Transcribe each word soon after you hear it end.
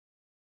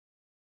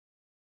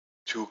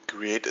To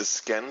create a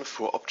scan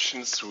for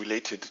options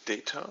related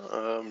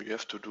data, you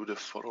have to do the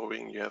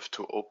following. You have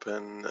to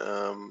open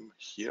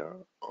here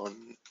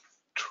on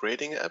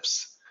trading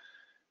apps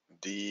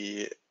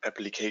the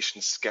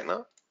application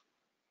scanner.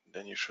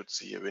 Then you should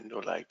see a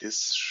window like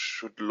this.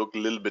 Should look a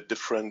little bit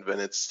different when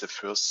it's the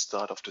first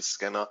start of the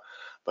scanner,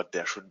 but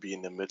there should be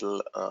in the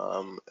middle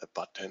a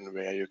button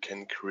where you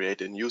can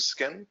create a new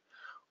scan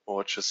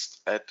or just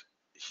add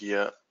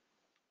here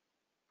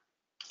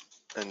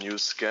a new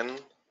scan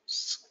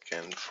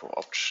for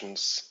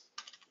options.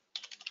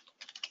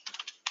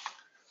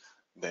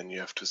 Then you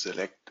have to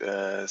select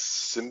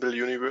symbol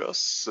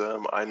universe.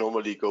 I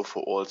normally go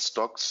for all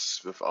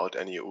stocks without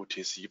any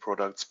OTC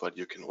products, but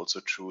you can also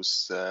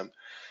choose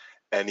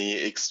any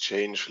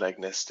exchange like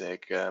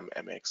Nasdaq,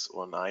 MX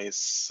or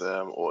NICE,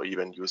 or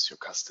even use your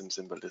custom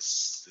symbol.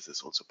 This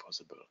is also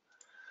possible.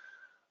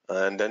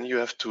 And then you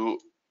have to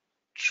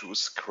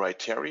choose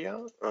criteria.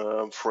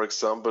 For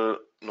example,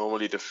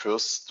 normally the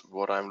first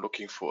what I'm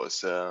looking for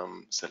is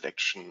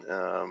selection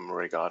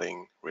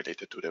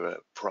related to the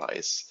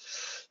price.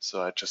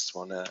 So I just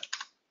want to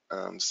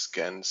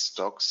scan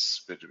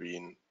stocks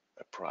between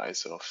a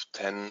price of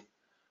 10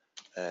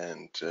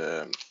 and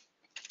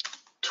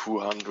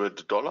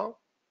 $200.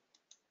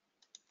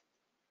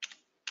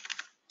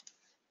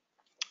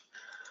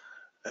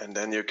 And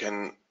then you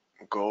can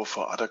go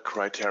for other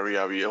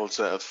criteria. We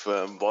also have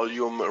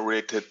volume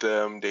related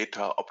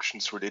data,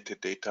 options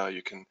related data.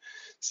 You can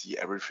see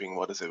everything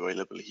what is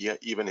available here.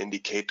 Even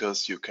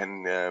indicators you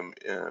can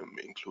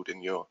include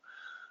in your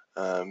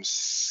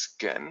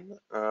scan.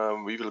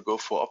 We will go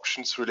for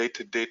options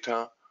related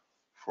data.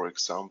 For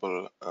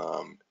example,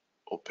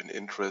 open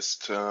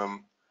interest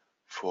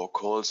for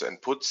calls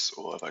and puts,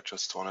 or if I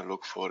just want to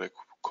look for the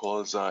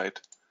call side,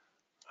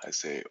 I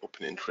say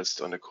open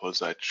interest on the call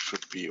side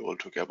should be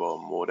altogether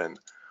more than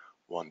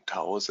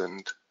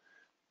 1000.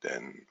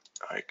 Then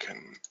I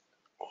can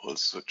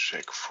also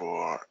check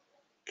for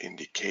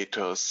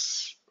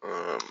indicators.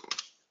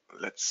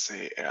 Let's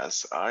say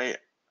RSI.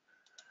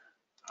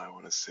 I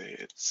want to say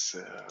it's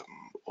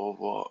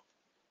oversold,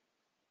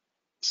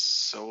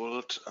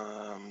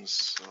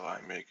 so I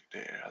make the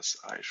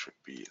RSI should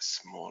be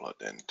smaller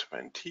than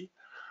 20.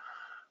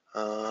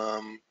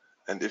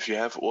 And if you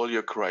have all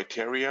your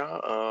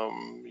criteria,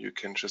 you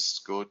can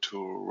just go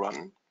to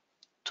run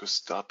to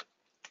start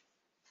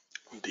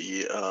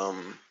the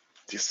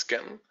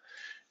scan.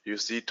 You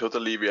see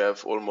totally we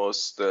have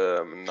almost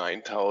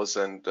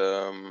 9,000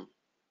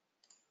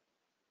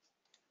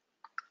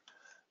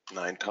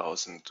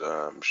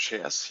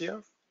 shares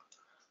here.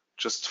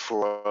 Just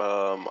for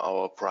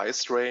our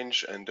price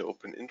range and the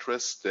open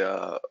interest, there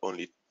are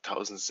only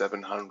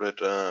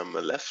 1,700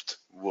 left,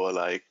 were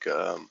like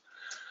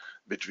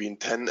between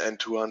 $10 and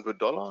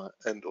 $200,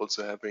 and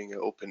also having an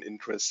open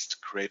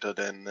interest greater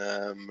than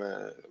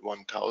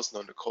 1,000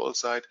 on the call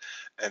side.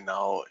 And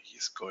now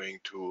he's going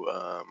to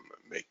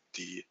make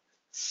the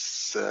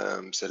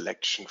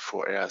selection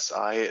for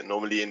RSI.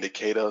 Normally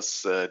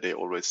indicators, they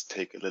always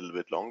take a little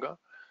bit longer.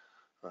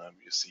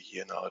 You see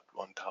here now at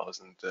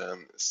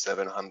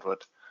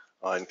 1,700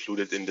 are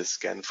included in the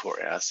scan for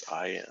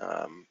RSI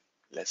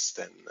less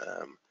than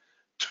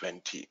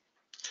 20.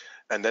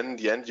 And then in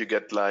the end, you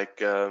get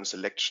like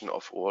selection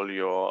of all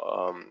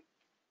your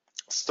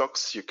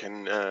stocks. You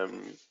can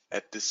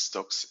add these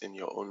stocks in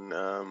your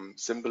own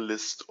symbol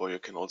list, or you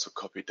can also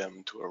copy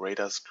them to a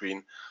radar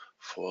screen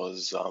for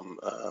some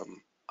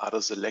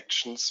other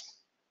selections.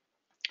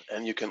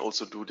 And you can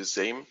also do the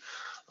same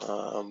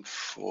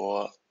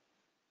for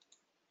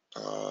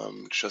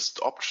just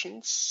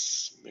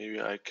options. Maybe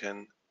I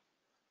can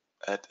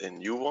add a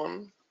new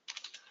one,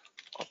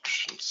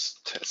 options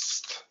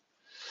test,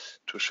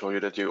 to show you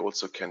that you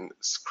also can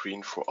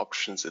screen for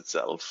options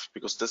itself,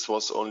 because this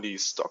was only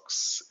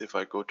stocks. If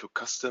I go to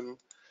custom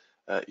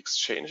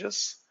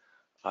exchanges,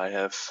 I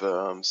have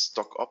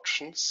stock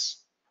options,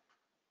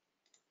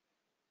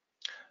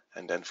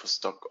 and then for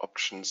stock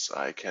options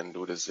I can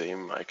do the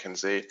same. I can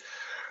say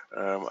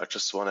I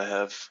just want to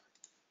have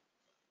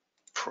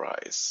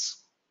price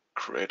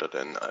greater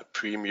than a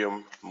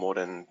premium more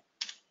than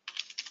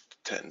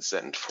 10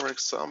 cents, for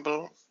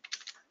example.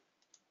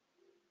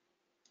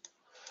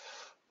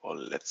 Or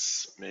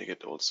let's make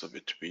it also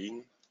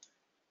between,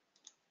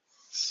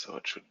 so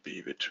it should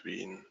be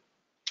between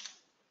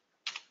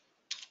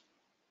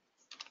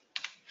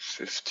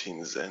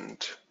 15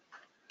 cents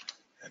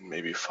and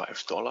maybe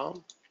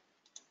 $5.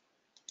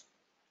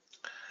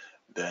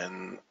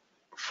 Then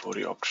for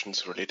the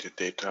options related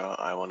data,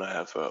 I want to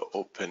have an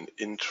open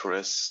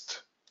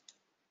interest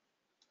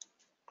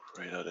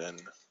greater than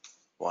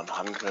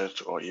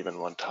 100 or even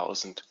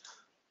 1000.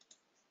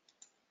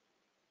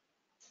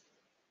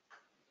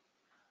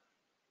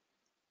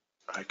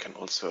 I can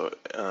also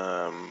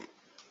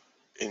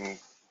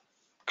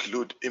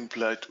include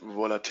implied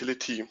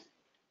volatility.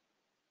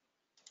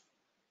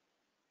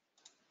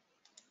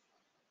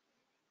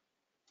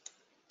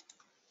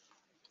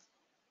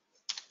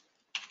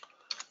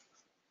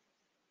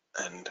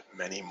 And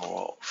many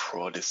more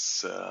for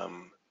this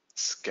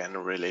scan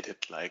related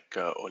like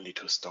only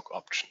to stock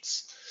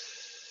options.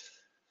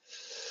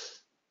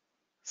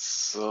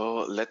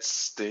 So let's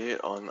stay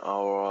on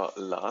our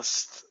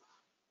last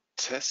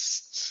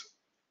test.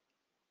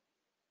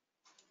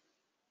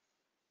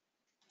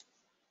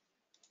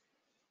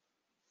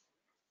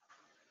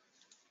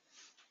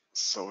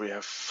 So we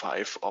have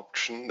five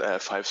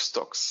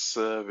stocks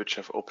which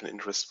have open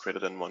interest greater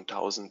than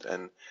 1,000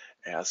 and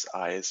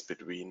RSI is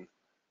between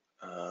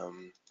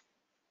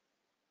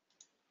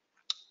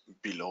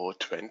below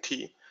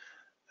 20.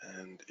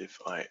 And if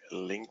I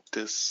link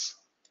this,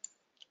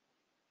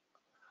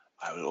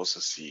 I will also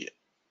see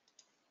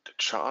the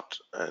chart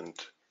and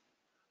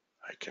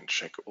I can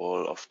check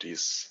all of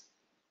these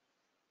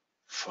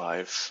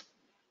five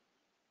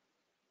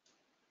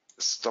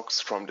stocks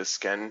from the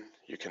scan.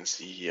 You can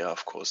see here,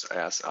 of course,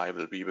 RSI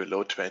will be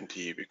below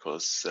 20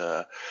 because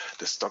the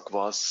stock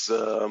was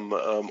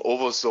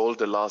oversold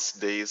the last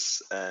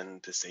days,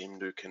 and the same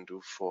you can do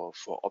for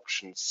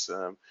options.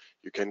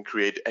 You can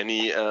create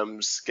any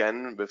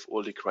scan with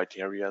all the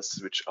criteria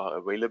which are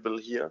available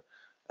here,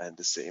 and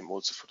the same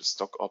also for the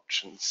stock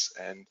options.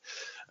 And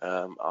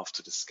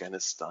after the scan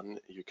is done,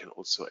 you can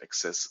also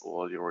access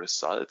all your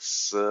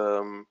results.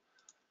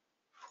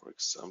 For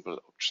example,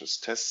 options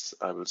test,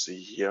 I will see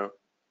here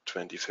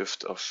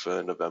 25th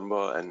of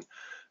November, and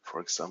for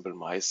example,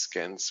 my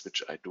scans,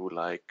 which I do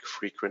like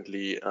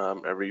frequently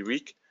every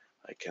week,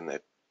 I can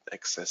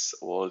access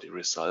all the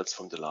results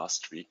from the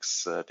last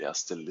weeks. They are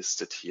still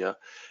listed here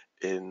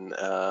in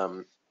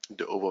the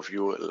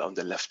overview on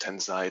the left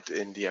hand side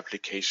in the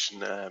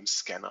application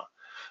scanner.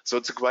 So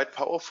it's a quite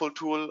powerful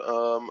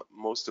tool.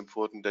 Most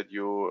important that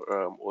you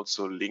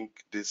also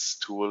link this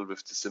tool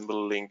with the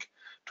symbol link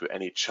to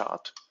any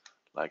chart,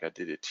 like I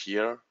did it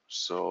here.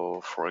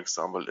 So for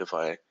example, if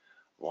I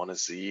want to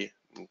see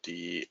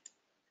the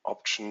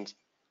options,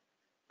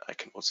 I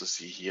can also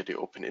see here the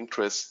open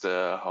interest,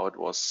 how it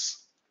was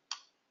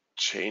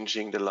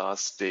changing the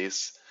last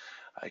days.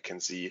 I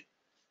can see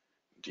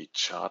the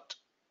chart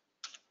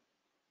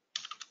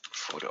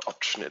for the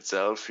option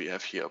itself. We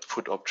have here a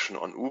put option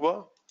on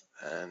Uber,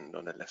 and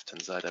on the left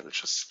hand side I will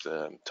just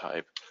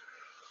type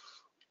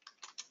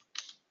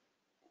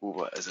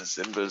Uber as a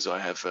symbol. So I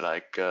have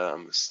like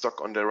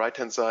stock on the right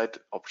hand side,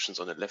 options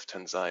on the left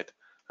hand side.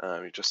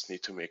 You just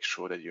need to make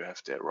sure that you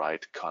have the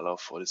right color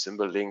for the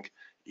symbol link.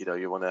 Either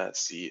you want to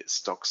see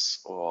stocks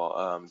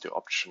or the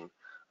option,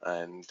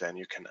 and then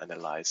you can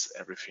analyze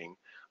everything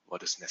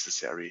what is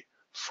necessary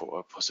for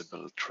a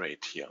possible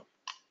trade here.